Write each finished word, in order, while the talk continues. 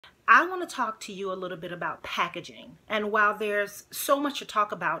I want to talk to you a little bit about packaging. And while there's so much to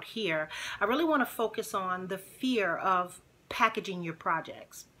talk about here, I really want to focus on the fear of packaging your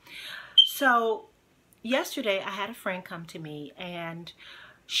projects. So yesterday I had a friend come to me and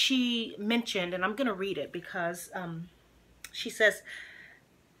she mentioned, and I'm going to read it because she says,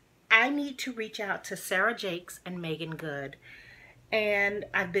 I need to reach out to Sarah Jakes and Megan Good, and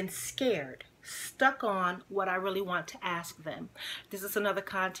I've been scared, stuck on what I really want to ask them. This is another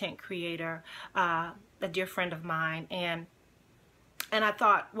content creator, a dear friend of mine, and I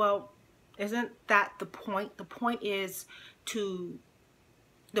thought, well, isn't that the point? The point is to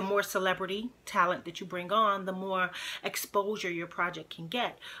the more celebrity talent that you bring on, the more exposure your project can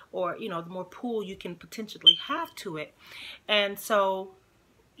get, or the more pool you can potentially have to it. And so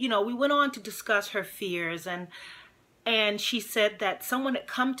we went on to discuss her fears, and she said that someone had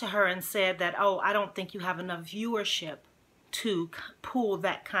come to her and said that, oh, I don't think you have enough viewership to pull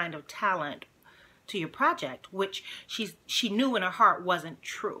that kind of talent to your project, which she knew in her heart wasn't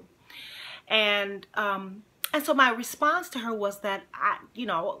true. And so my response to her was that I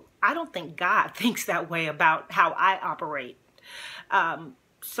don't think God thinks that way about how I operate.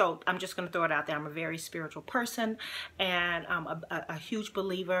 So I'm just going to throw it out there. I'm a very spiritual person, and I'm a huge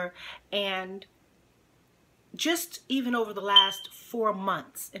believer. And just even over the last 4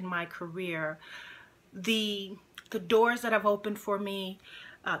 months in my career, the doors that have opened for me,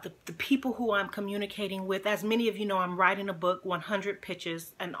 the people who I'm communicating with, as many of you know, I'm writing a book, 100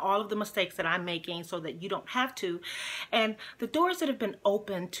 pitches, and all of the mistakes that I'm making so that you don't have to. And the doors that have been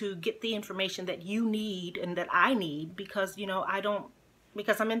open to get the information that you need and that I need, because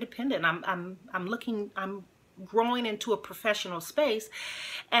because I'm independent. I'm growing into a professional space,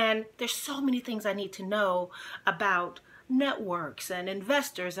 and there's so many things I need to know about networks and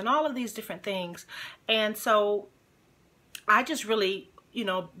investors and all of these different things. And so I just really,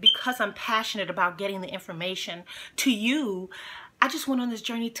 because I'm passionate about getting the information to you, I just went on this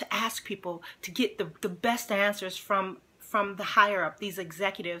journey to ask people to get the best answers from the higher up, these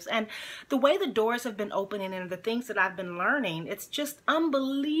executives. And the way the doors have been opening and the things that I've been learning, it's just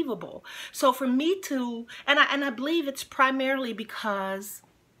unbelievable. So for me to, and I believe it's primarily because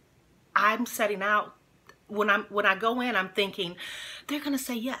I'm setting out, when I go in, I'm thinking, they're going to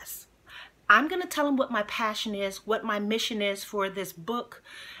say yes. I'm going to tell them what my passion is, what my mission is for this book,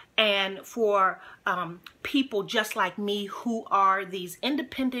 and for people just like me who are these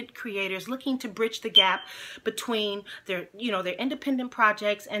independent creators looking to bridge the gap between their independent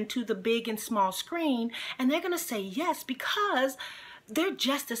projects and to the big and small screen. And they're going to say yes because they're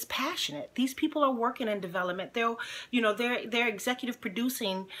just as passionate. These people are working in development. They're executive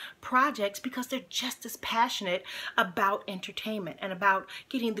producing projects because they're just as passionate about entertainment and about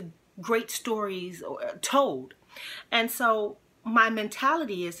getting the great stories told. And so my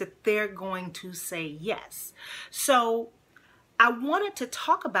mentality is that they're going to say yes. So I wanted to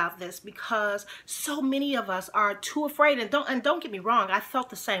talk about this because so many of us are too afraid. And don't get me wrong, I felt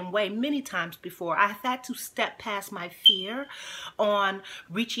the same way many times before. I've had to step past my fear on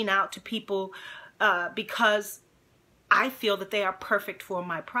reaching out to people because I feel that they are perfect for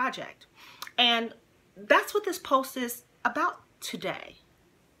my project. And that's what this post is about today.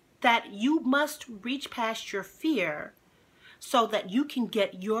 That you must reach past your fear so that you can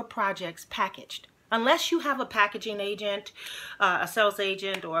get your projects packaged. Unless you have a packaging agent, a sales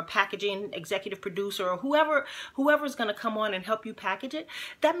agent, or a packaging executive producer, or whoever's going to come on and help you package it,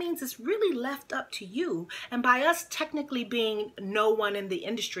 that means it's really left up to you. And by us technically being no one in the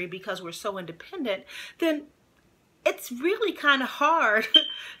industry because we're so independent, then it's really kind of hard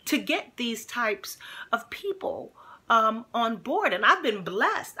to get these types of people on board. And I've been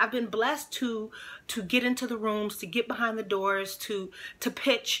blessed. I've been blessed to get into the rooms, to get behind the doors, to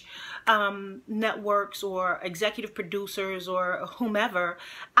pitch networks or executive producers or whomever.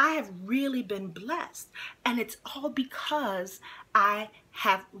 I have really been blessed. And it's all because I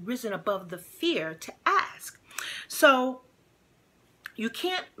have risen above the fear to ask. So you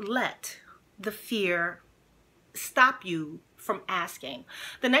can't let the fear stop you from asking.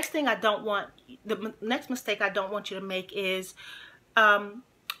 The next mistake I don't want you to make is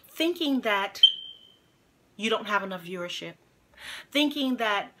thinking that you don't have enough viewership. Thinking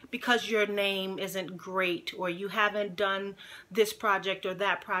that because your name isn't great or you haven't done this project or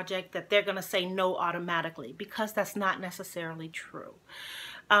that project that they're going to say no automatically, because that's not necessarily true.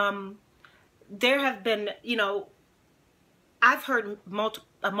 There have been, I've heard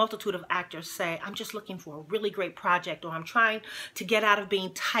a multitude of actors say, I'm just looking for a really great project, or I'm trying to get out of being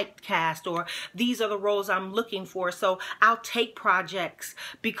typecast, or these are the roles I'm looking for, so I'll take projects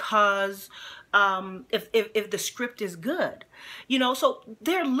because if the script is good, you know, so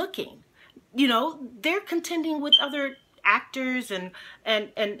they're looking, you know, they're contending with other actors and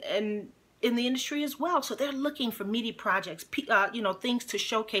in the industry as well. So they're looking for meaty projects, you know, things to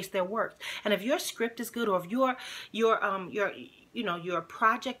showcase their work. And if your script is good, or if your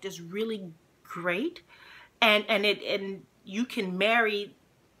project is really great, and you can marry,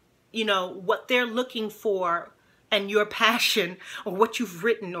 you know, what they're looking for and your passion, or what you've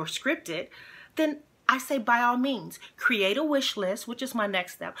written or scripted, then I say by all means, create a wish list, which is my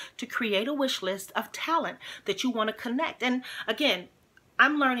next step, to create a wish list of talent that you want to connect. And again,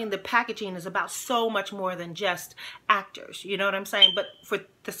 I'm learning that packaging is about so much more than just actors. You know what I'm saying? But for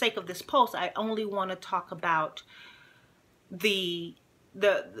the sake of this post, I only want to talk about the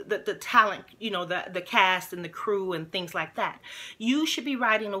talent, you know, the cast and the crew and things like that. You should be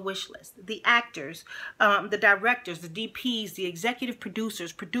writing a wish list. The actors, the directors, the DPs, the executive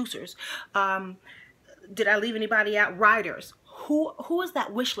producers. Did I leave anybody out? Writers. Who is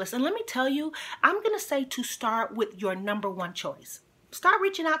that wish list? And let me tell you, I'm going to say to start with your #1 choice. Start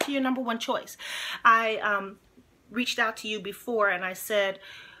reaching out to your #1 choice. I reached out to you before and I said,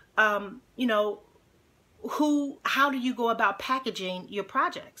 you know, how do you go about packaging your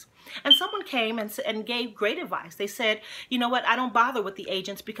projects? And someone came and gave great advice. They said, you know what, I don't bother with the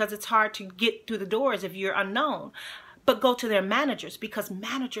agents because it's hard to get through the doors if you're unknown. But go to their managers, because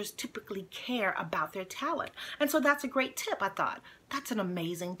managers typically care about their talent. And so that's a great tip, I thought. That's an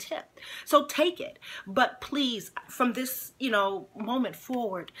amazing tip. So take it. But please, from this, you know, moment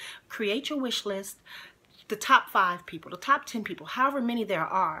forward, create your wish list, the top 5 people, the top 10 people, however many there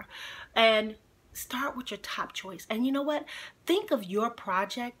are, and start with your top choice. And you know what? Think of your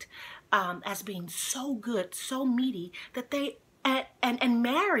project as being so good, so meaty, that they and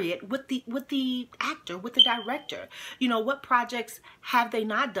marry it with the actor, with the director. You know, what projects have they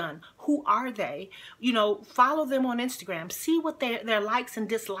not done? Who are they? You know, follow them on Instagram. See what their likes and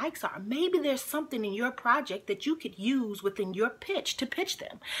dislikes are. Maybe there's something in your project that you could use within your pitch to pitch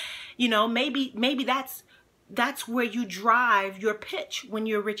them. You know, maybe that's where you drive your pitch when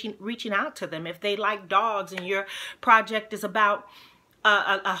you're reaching out to them. If they like dogs and your project is about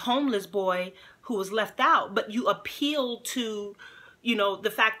a homeless boy who was left out, but you appeal to, you know,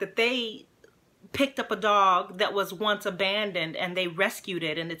 the fact that they picked up a dog that was once abandoned and they rescued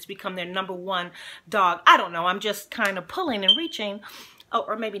it and it's become their #1 dog. I don't know. I'm just kind of pulling and reaching,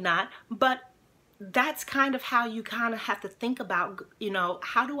 or maybe not, but that's kind of how you kind of have to think about, you know,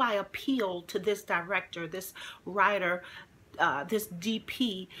 how do I appeal to this director, this writer, this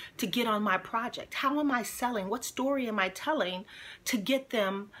DP to get on my project? How am I selling? What story am I telling to get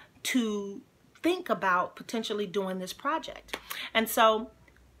them to think about potentially doing this project? And so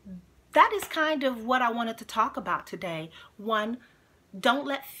that is kind of what I wanted to talk about today. 1, don't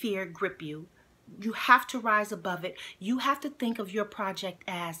let fear grip you. You have to rise above it. You have to think of your project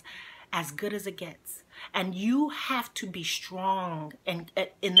as good as it gets. And you have to be strong in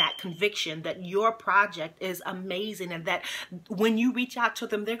that conviction that your project is amazing, and that when you reach out to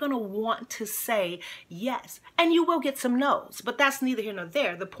them, they're going to want to say yes. And you will get some no's, but that's neither here nor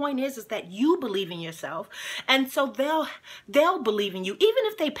there. The point is that you believe in yourself, and so they'll believe in you, even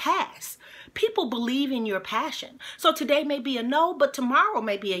if they pass. People believe in your passion. So today may be a no, but tomorrow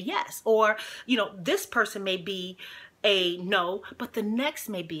may be a yes. Or, you know, this person may be a no, but the next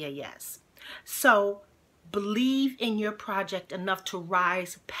may be a yes. So believe in your project enough to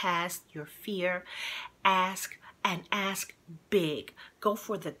rise past your fear. Ask, and ask big. Go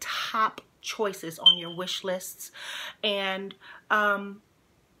for the top choices on your wish lists, and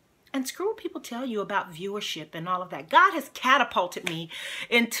screw what people tell you about viewership and all of that. God has catapulted me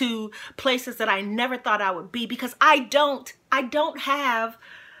into places that I never thought I would be, because I don't have,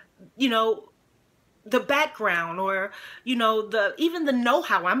 you know, the background, or, you know, even the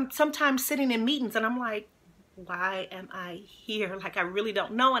know-how. I'm sometimes sitting in meetings and I'm like, why am I here? Like, I really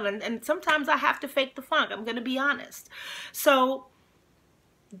don't know. And sometimes I have to fake the funk. I'm going to be honest. So,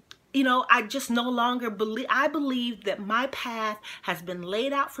 you know, I just no longer believe. I believe that my path has been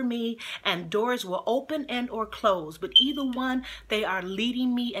laid out for me, and doors will open and or close. But either one, they are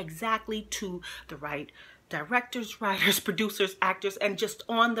leading me exactly to the right directors, writers, producers, actors, and just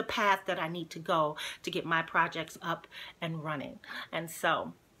on the path that I need to go to get my projects up and running. And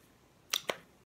so